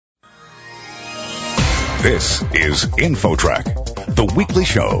This is InfoTrack, the weekly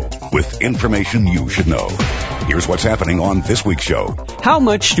show with information you should know. Here's what's happening on this week's show. How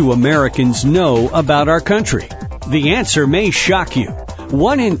much do Americans know about our country? The answer may shock you.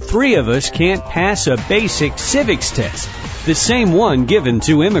 1 in 3 of us can't pass a basic civics test, the same one given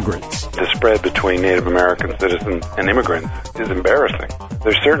to immigrants. The spread between Native American citizens and immigrants is embarrassing.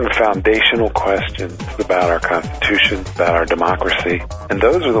 There's certain foundational questions about our Constitution, about our democracy, and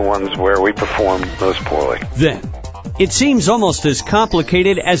those are the ones where we perform most poorly. Then, it seems almost as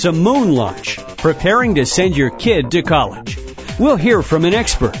complicated as a moon launch, preparing to send your kid to college. We'll hear from an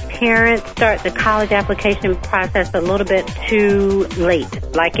expert. Parents start the college application process a little bit too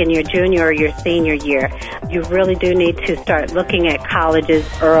late, like in your junior or your senior year. You really do need to start looking at colleges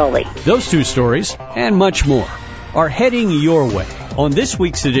early. Those 2 stories, and much more, are heading your way on this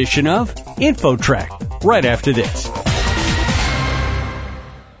week's edition of InfoTrack, right after this.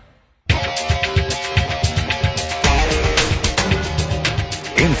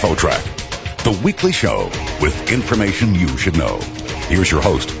 InfoTrack, the weekly show with information you should know. Here's your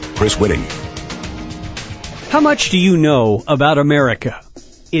host, Chris Whitting. How much do you know about America?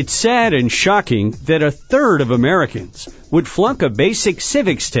 It's sad and shocking that 1/3 of Americans would flunk a basic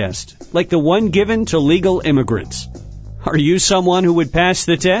civics test like the one given to legal immigrants. Are you someone who would pass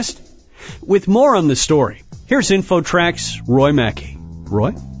the test? With more on the story, here's InfoTrack's Roy Mackey.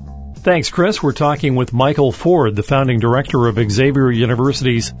 Roy? Thanks, Chris. We're talking with Michael Ford, the founding director of Xavier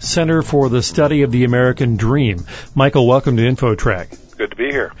University's Center for the Study of the American Dream. Michael, welcome to InfoTrack. Good to be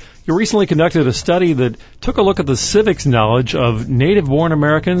here. You recently conducted a study that took a look at the civics knowledge of native-born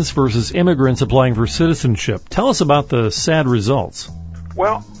Americans versus immigrants applying for citizenship. Tell us about the sad results.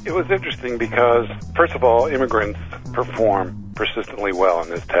 Well, it was interesting because, first of all, immigrants perform persistently well in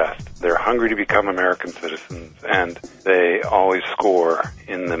this test. They're hungry to become American citizens, and they always score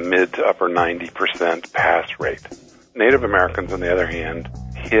in the mid to upper 90% pass rate. Native Americans, on the other hand,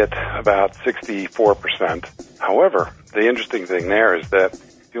 hit about 64%. However, the interesting thing there is that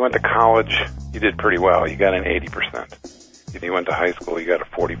if you went to college, you did pretty well. You got an 80%. If you went to high school, you got a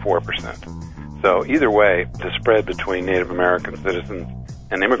 44%. So either way, the spread between Native American citizens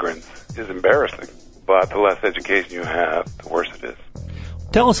and immigrants is embarrassing. But the less education you have, the worse it is.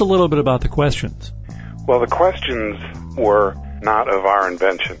 Tell us a little bit about the questions. Well, the questions were not of our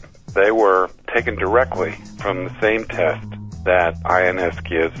invention. They were taken directly from the same test that INS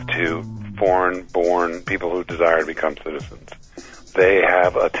gives to foreign-born people who desire to become citizens. They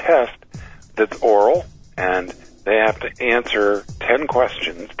have a test that's oral, and they have to answer 10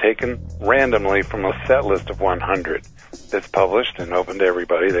 questions taken randomly from a set list of 100 that's published and open to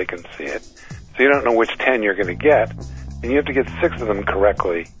everybody. They can see it. So you don't know which 10 you're going to get, and you have to get 6 of them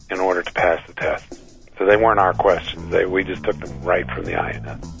correctly in order to pass the test. So they weren't our questions. We just took them right from the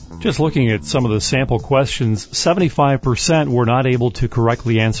INS. Just looking at some of the sample questions, 75% were not able to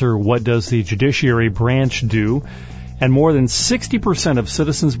correctly answer what does the judiciary branch do, and more than 60% of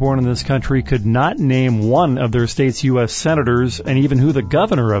citizens born in this country could not name one of their state's U.S. senators and even who the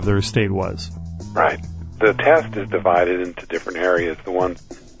governor of their state was. Right. The test is divided into different areas. The ones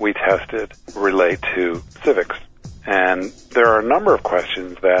we tested relate to civics. And there are a number of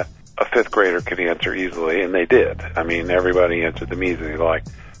questions that a 5th grader could answer easily, and they did. I mean, everybody answered them easily, like,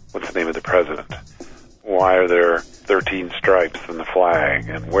 what's the name of the president? Why are there 13 stripes in the flag?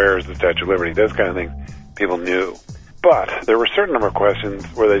 And where is the Statue of Liberty? Those kind of things people knew. But there were a certain number of questions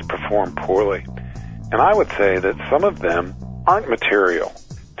where they performed poorly. And I would say that some of them aren't material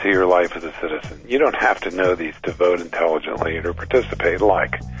to your life as a citizen. You don't have to know these to vote intelligently or to participate,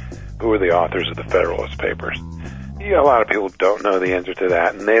 like who are the authors of the Federalist Papers. A lot of people don't know the answer to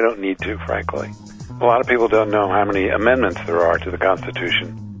that, and they don't need to, frankly. A lot of people don't know how many amendments there are to the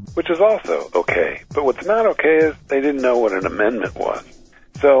Constitution, which is also okay. But what's not okay is they didn't know what an amendment was.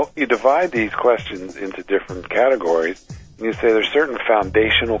 So you divide these questions into different categories, and you say there's certain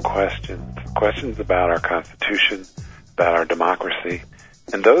foundational questions about our Constitution, about our democracy,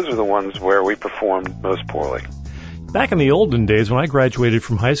 and those are the ones where we performed most poorly. Back in the olden days, when I graduated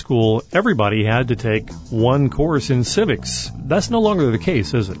from high school, everybody had to take one course in civics. That's no longer the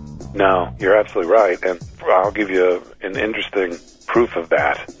case, is it? No, you're absolutely right, and I'll give you an interesting proof of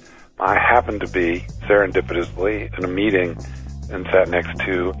that. I happened to be, serendipitously, in a meeting and sat next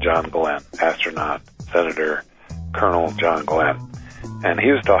to John Glenn, astronaut, Senator Colonel John Glenn. And he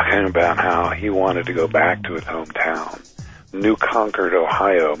was talking about how he wanted to go back to his hometown, New Concord,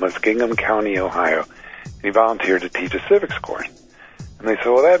 Ohio, Muskingum County, Ohio. And he volunteered to teach a civics course. And they said,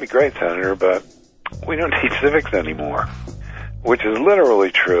 well, that'd be great, Senator, but we don't teach civics anymore, which is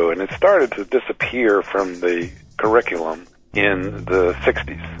literally true. And it started to disappear from the curriculum in the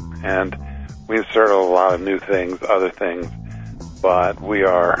 60s. And We inserted a lot of new things, other things, but we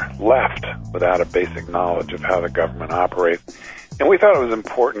are left without a basic knowledge of how the government operates. And we thought it was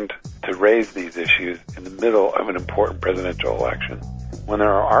important to raise these issues in the middle of an important presidential election when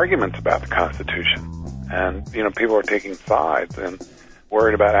there are arguments about the Constitution. And, people are taking sides and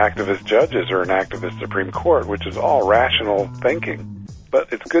worried about activist judges or an activist Supreme Court, which is all rational thinking.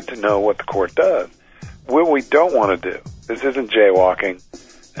 But it's good to know what the court does. What we don't want to do, this isn't jaywalking,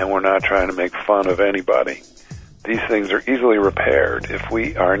 and we're not trying to make fun of anybody. These things are easily repaired if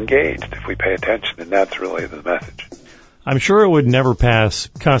we are engaged, if we pay attention, and that's really the message. I'm sure it would never pass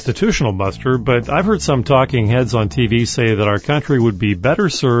constitutional muster, but I've heard some talking heads on TV say that our country would be better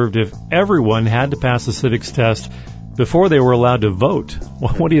served if everyone had to pass a civics test before they were allowed to vote.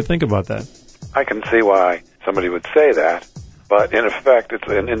 What do you think about that? I can see why somebody would say that, but in effect, it's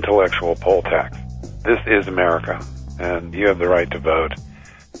an intellectual poll tax. This is America, and you have the right to vote.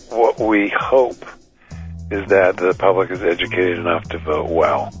 What we hope is that the public is educated enough to vote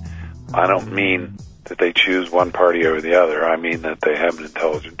well. I don't mean that they choose one party over the other. I mean that they have an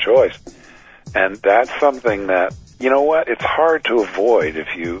intelligent choice. And that's something that, it's hard to avoid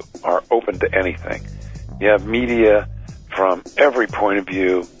if you are open to anything. You have media from every point of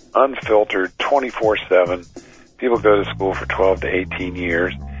view, unfiltered, 24/7. People go to school for 12 to 18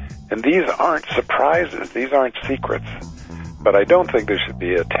 years. And these aren't surprises. These aren't secrets. But I don't think there should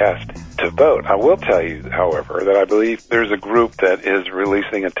be a test to vote. I will tell you, however, that I believe there's a group that is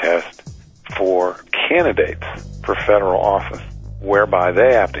releasing a test for candidates for federal office, whereby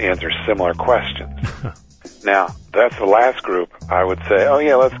they have to answer similar questions. Now, that's the last group. I would say,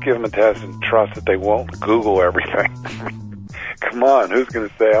 let's give them a test and trust that they won't Google everything. Come on, who's going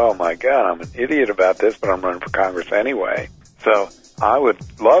to say, oh my God, I'm an idiot about this, but I'm running for Congress anyway. So I would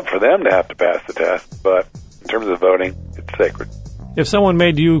love for them to have to pass the test, but in terms of voting, it's sacred. If someone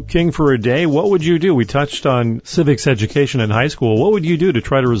made you king for a day, what would you do? We touched on civics education in high school. What would you do to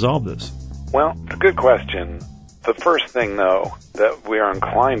try to resolve this? Well, it's a good question. The first thing, though, that we are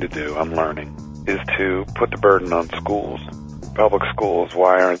inclined to do, I'm learning, is to put the burden on schools. Public schools,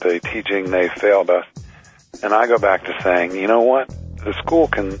 why aren't they teaching? They failed us. And I go back to saying, you know what? The school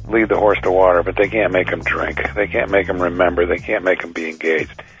can lead the horse to water, but they can't make them drink. They can't make them remember. They can't make them be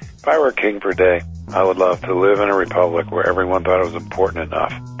engaged. If I were a king for a day, I would love to live in a republic where everyone thought it was important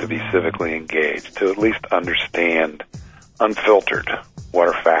enough to be civically engaged, to at least understand, unfiltered, what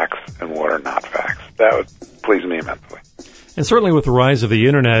are facts and what are not facts. That would please me immensely. And certainly with the rise of the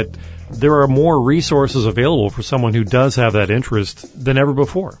Internet, there are more resources available for someone who does have that interest than ever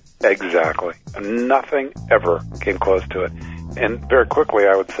before. Exactly. Nothing ever came close to it. And very quickly,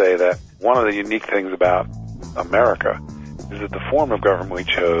 I would say that one of the unique things about America is that the form of government we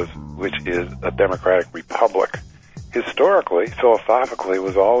chose, which is a democratic republic, historically, philosophically,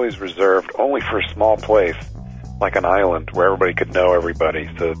 was always reserved only for a small place, like an island where everybody could know everybody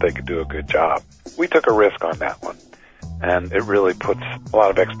so that they could do a good job. We took a risk on that one, and it really puts a lot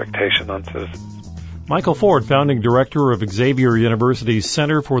of expectation on citizens. Michael Ford, founding director of Xavier University's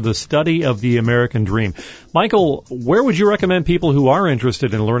Center for the Study of the American Dream. Michael, where would you recommend people who are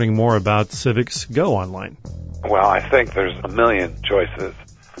interested in learning more about civics go online? Well, I think there's a million choices.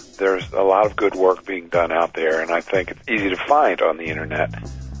 There's a lot of good work being done out there, and I think it's easy to find on the Internet.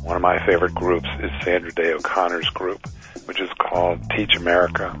 One of my favorite groups is Sandra Day O'Connor's group, which is called Teach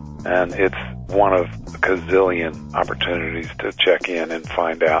America, and it's one of a gazillion opportunities to check in and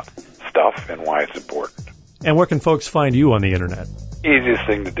find out stuff and why it's important. And where can folks find you on the Internet? Easiest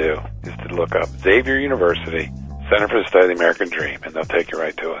thing to do is to look up Xavier University, Center for the Study of the American Dream, and they'll take you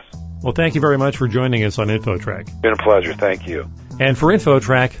right to us. Well, thank you very much for joining us on InfoTrack. It's been a pleasure. Thank you. And for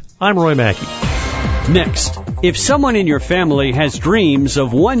InfoTrack, I'm Roy Mackey. Next, if someone in your family has dreams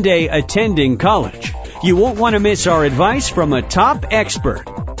of one day attending college, you won't want to miss our advice from a top expert.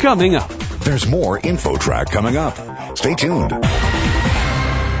 Coming up. There's more InfoTrack coming up. Stay tuned.